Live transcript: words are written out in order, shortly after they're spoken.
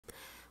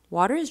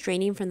Water is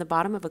draining from the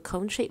bottom of a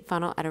cone-shaped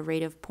funnel at a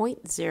rate of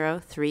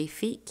 0.03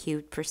 feet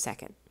cubed per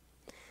second.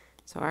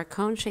 So our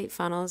cone-shaped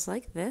funnel is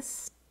like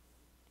this.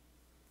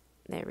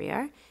 There we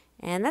are.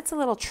 And that's a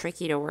little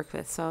tricky to work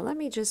with, so let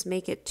me just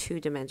make it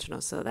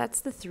two-dimensional. So that's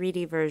the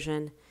 3D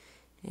version,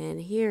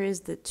 and here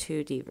is the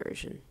 2D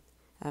version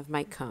of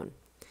my cone.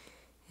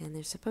 And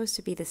they're supposed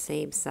to be the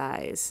same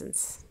size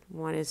since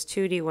one is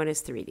 2D, one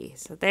is 3D.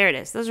 So there it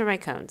is. Those are my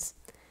cones.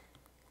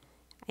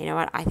 You know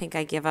what? I think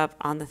I give up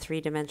on the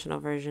three-dimensional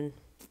version.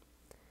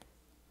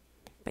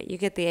 But you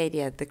get the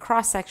idea. The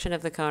cross-section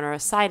of the cone or a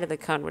side of the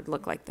cone would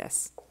look like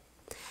this.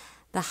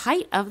 The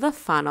height of the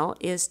funnel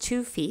is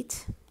 2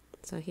 feet.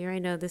 So here I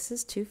know this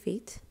is 2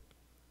 feet.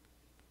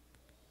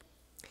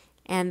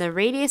 And the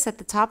radius at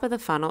the top of the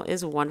funnel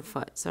is 1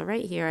 foot. So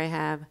right here I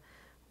have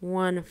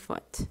 1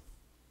 foot.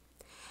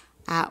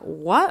 At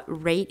what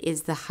rate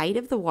is the height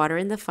of the water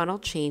in the funnel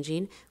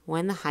changing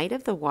when the height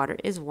of the water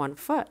is 1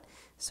 foot?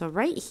 So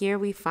right here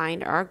we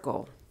find our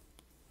goal.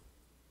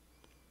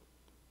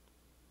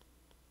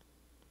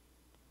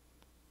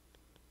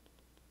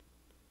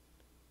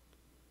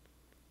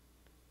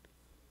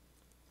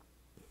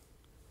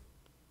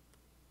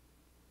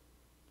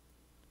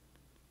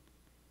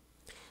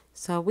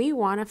 So we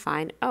want to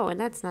find, oh, and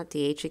that's not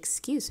DH,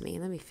 excuse me,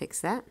 let me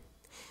fix that.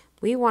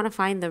 We want to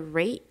find the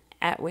rate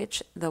at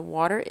which the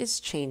water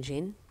is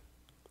changing.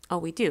 Oh,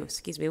 we do,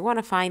 excuse me. We want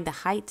to find the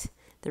height,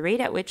 the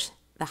rate at which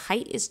the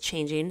height is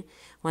changing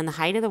when the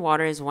height of the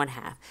water is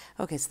 1/2.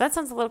 Okay, so that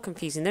sounds a little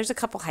confusing. There's a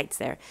couple heights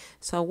there.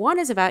 So 1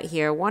 is about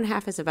here,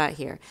 1/2 is about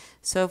here.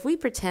 So if we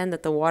pretend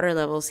that the water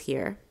level's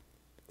here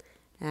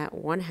at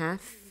 1/2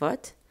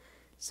 foot,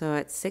 so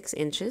at 6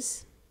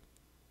 inches,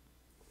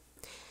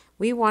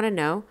 we want to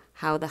know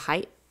how the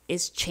height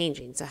is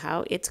changing, so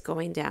how it's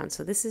going down.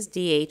 So this is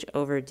dH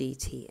over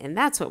dt, and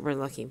that's what we're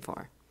looking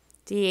for.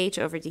 dH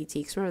over dt,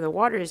 because remember the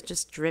water is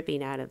just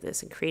dripping out of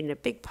this and creating a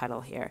big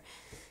puddle here,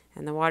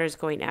 and the water is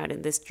going out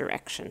in this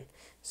direction.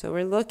 So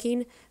we're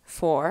looking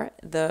for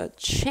the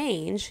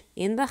change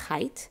in the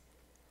height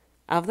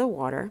of the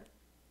water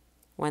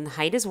when the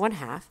height is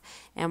 1/2,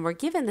 and we're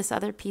given this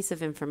other piece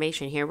of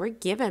information here. We're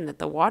given that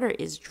the water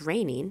is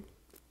draining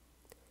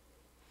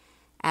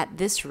at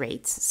this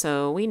rate,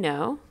 so we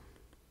know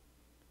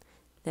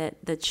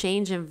that the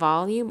change in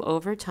volume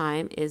over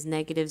time is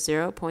negative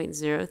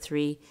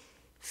 0.03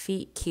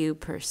 feet cubed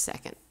per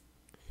second.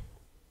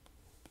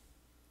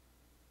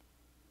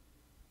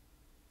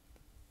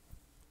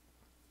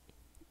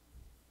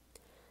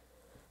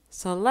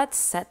 So let's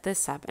set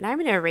this up, and I'm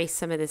going to erase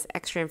some of this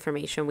extra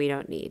information we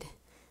don't need.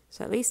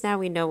 So at least now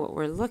we know what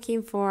we're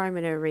looking for. I'm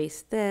going to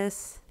erase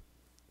this.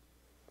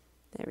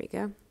 There we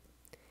go.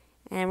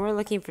 And we're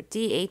looking for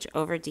dH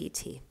over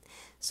dt.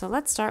 So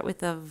let's start with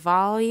the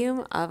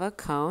volume of a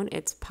cone.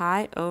 It's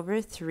pi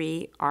over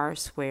 3 r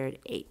squared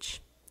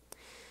h.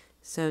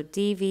 So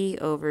dV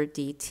over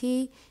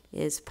dt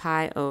is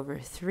pi over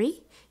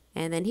 3.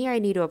 And then here I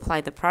need to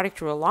apply the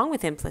product rule along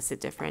with implicit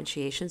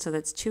differentiation. So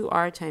that's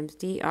 2r times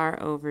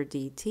dr over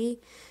dt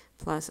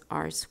plus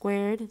r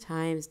squared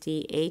times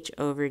dH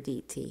over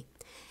dt.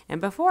 And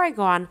before I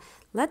go on,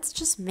 let's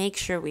just make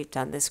sure we've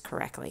done this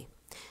correctly.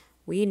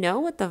 We know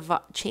what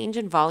the change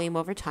in volume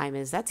over time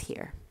is. That's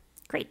here.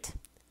 Great.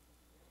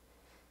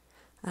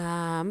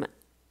 And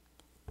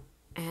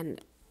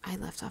I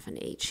left off an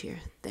H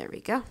here. There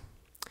we go.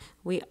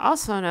 We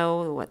also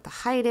know what the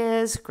height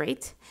is.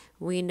 Great.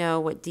 We know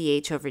what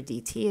dH over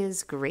dt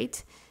is.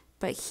 Great.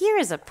 But here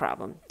is a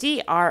problem.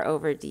 dr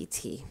over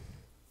dt.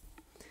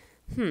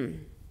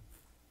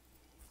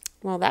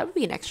 Well, that would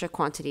be an extra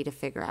quantity to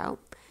figure out.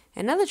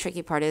 Another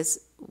tricky part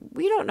is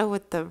we don't know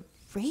what the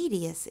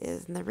radius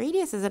is, and the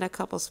radius is in a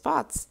couple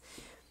spots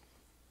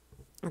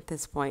at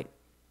this point.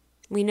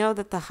 We know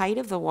that the height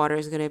of the water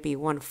is going to be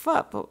 1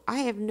 foot, but I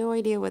have no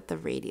idea what the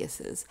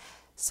radius is.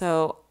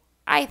 So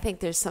I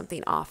think there's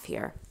something off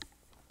here.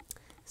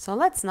 So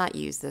let's not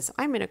use this.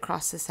 I'm going to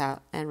cross this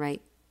out and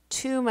write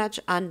too much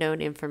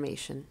unknown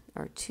information,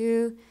 or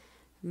too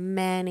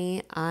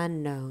many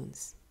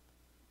unknowns.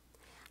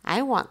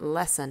 I want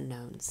less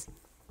unknowns.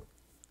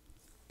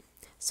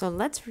 So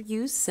let's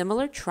use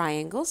similar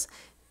triangles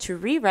to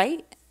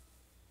rewrite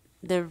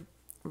the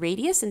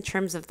radius in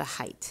terms of the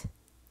height.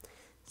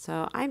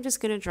 So I'm just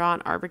going to draw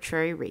an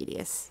arbitrary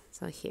radius.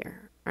 So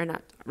here, or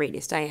not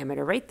radius,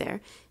 diameter right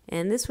there.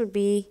 And this would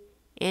be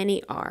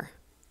any r.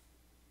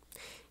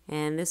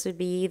 And this would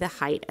be the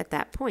height at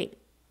that point.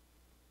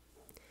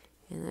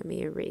 And let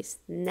me erase.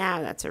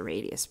 Now that's a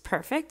radius.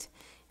 Perfect.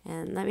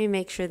 And let me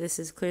make sure this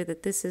is clear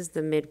that this is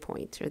the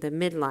midpoint, or the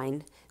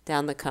midline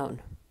down the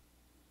cone.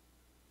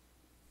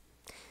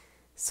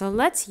 So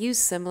let's use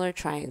similar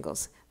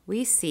triangles.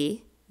 We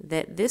see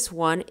that this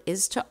one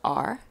is to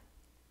r,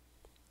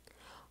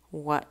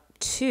 what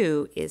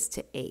 2 is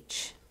to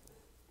h.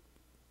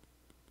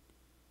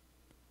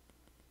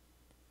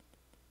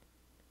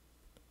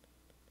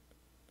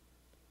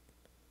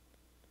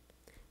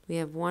 We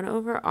have 1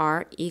 over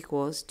r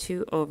equals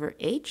 2 over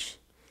h.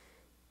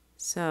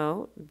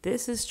 So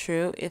this is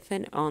true if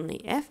and only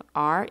if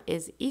r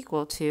is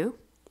equal to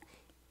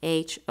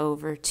h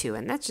over 2.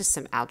 And that's just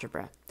some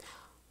algebra.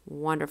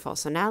 Wonderful.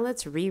 So now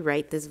let's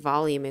rewrite this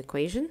volume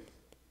equation.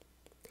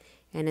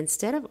 And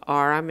instead of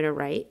r, I'm going to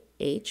write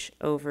h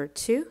over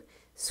 2.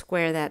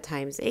 Square that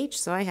times h.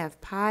 So I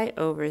have pi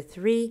over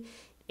 3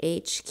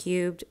 h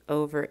cubed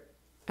over,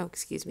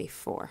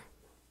 4.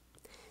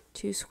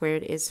 2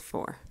 squared is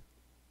 4.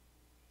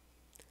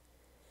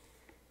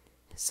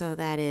 So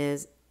that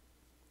is,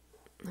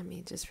 let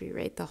me just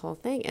rewrite the whole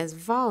thing, as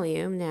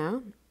volume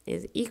now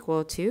is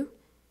equal to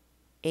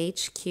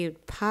h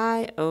cubed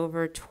pi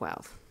over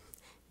 12.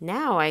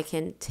 Now I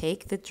can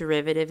take the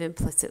derivative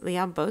implicitly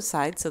on both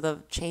sides, so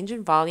the change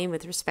in volume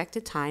with respect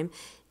to time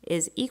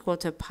is equal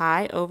to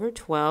pi over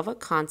 12, a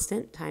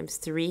constant, times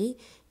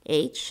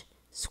 3h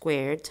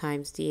squared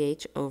times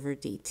dh over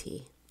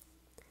dt.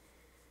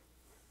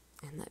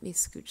 And let me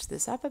scooch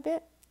this up a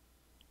bit.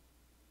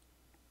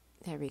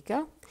 There we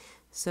go.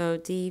 So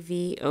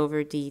dv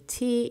over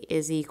dt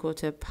is equal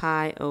to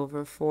pi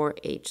over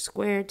 4h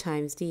squared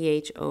times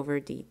dh over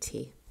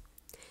dt.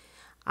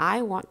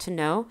 I want to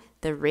know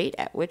the rate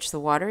at which the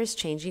water is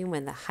changing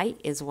when the height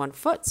is 1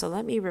 foot. So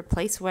let me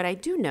replace what I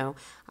do know.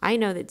 I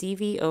know that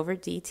dv over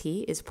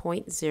dt is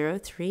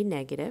 0.03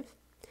 negative.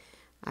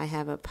 I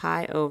have a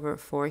pi over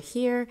 4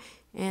 here,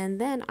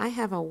 and then I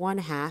have a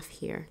 1/2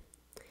 here.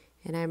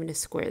 And I'm going to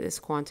square this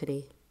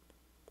quantity.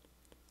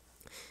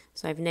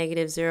 So I have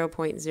negative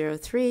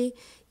 0.03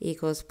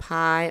 equals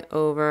pi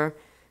over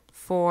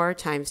 4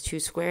 times 2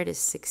 squared is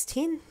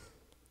 16.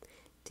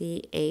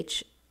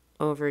 dh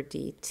over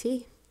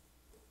dt.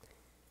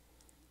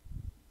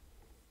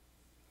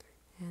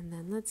 And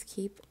then let's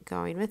keep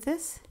going with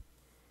this.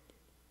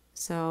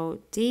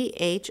 So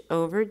dh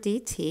over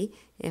dt,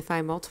 if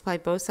I multiply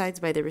both sides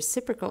by the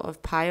reciprocal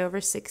of pi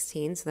over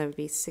 16, so that would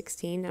be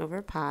 16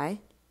 over pi,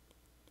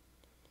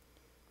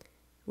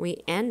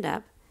 we end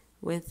up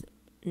with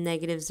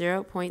negative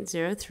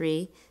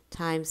 0.03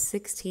 times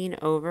 16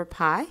 over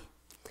pi.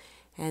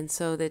 And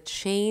so the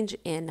change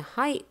in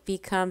height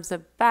becomes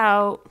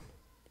about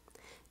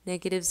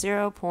negative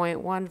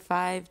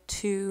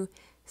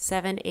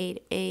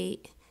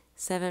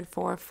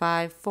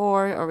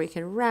 0.152788744, or we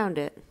can round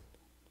it.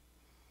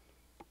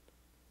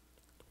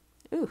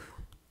 Ooh.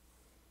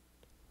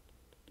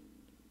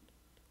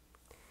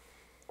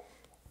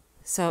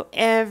 So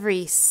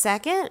every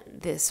second,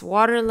 this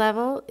water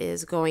level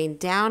is going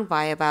down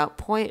by about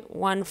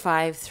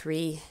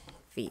 0.153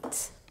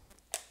 feet.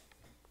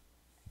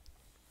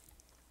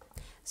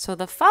 So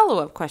the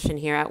follow-up question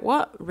here, at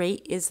what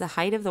rate is the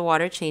height of the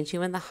water changing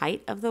when the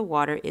height of the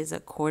water is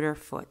 1/4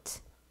 foot?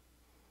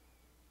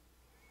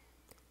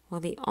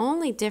 Well, the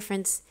only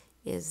difference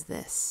is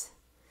this.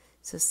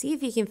 So see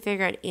if you can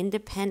figure out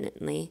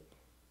independently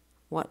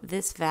what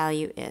this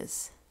value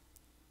is.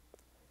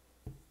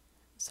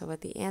 So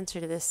what the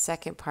answer to this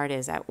second part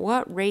is, at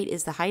what rate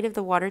is the height of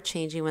the water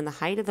changing when the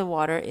height of the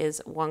water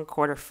is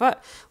 1/4 foot?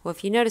 Well,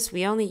 if you notice,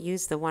 we only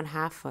use the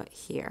 1/2 foot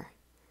here.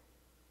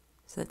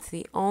 So that's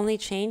the only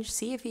change.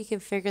 See if you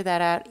can figure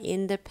that out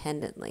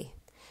independently.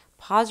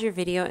 Pause your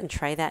video and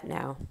try that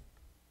now.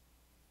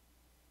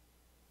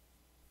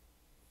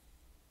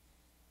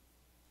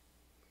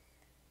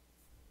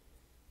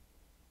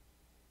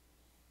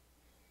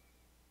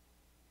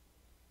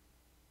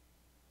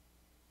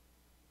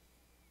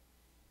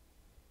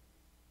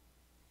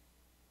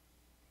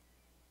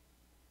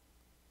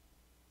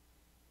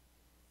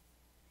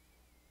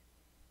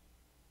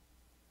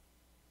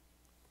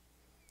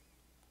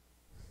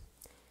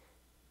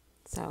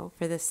 So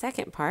for the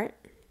second part,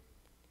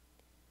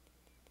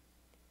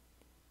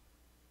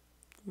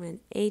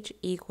 when h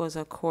equals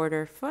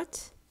 1/4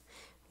 foot,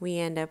 we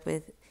end up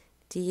with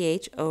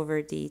dh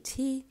over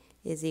dt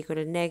is equal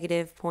to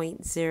negative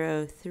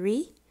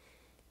 0.03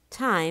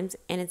 times,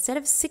 and instead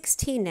of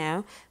 16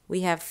 now,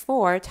 we have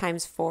 4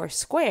 times 4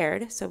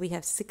 squared, so we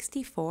have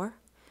 64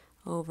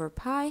 over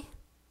pi,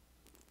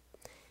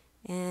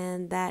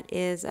 and that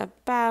is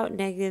about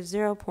negative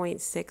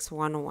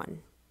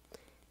 0.611.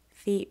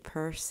 feet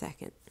per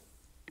second.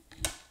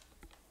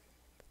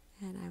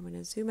 And I'm going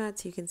to zoom out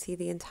so you can see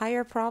the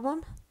entire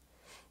problem.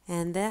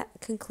 And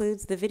that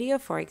concludes the video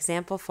for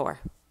example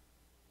 4.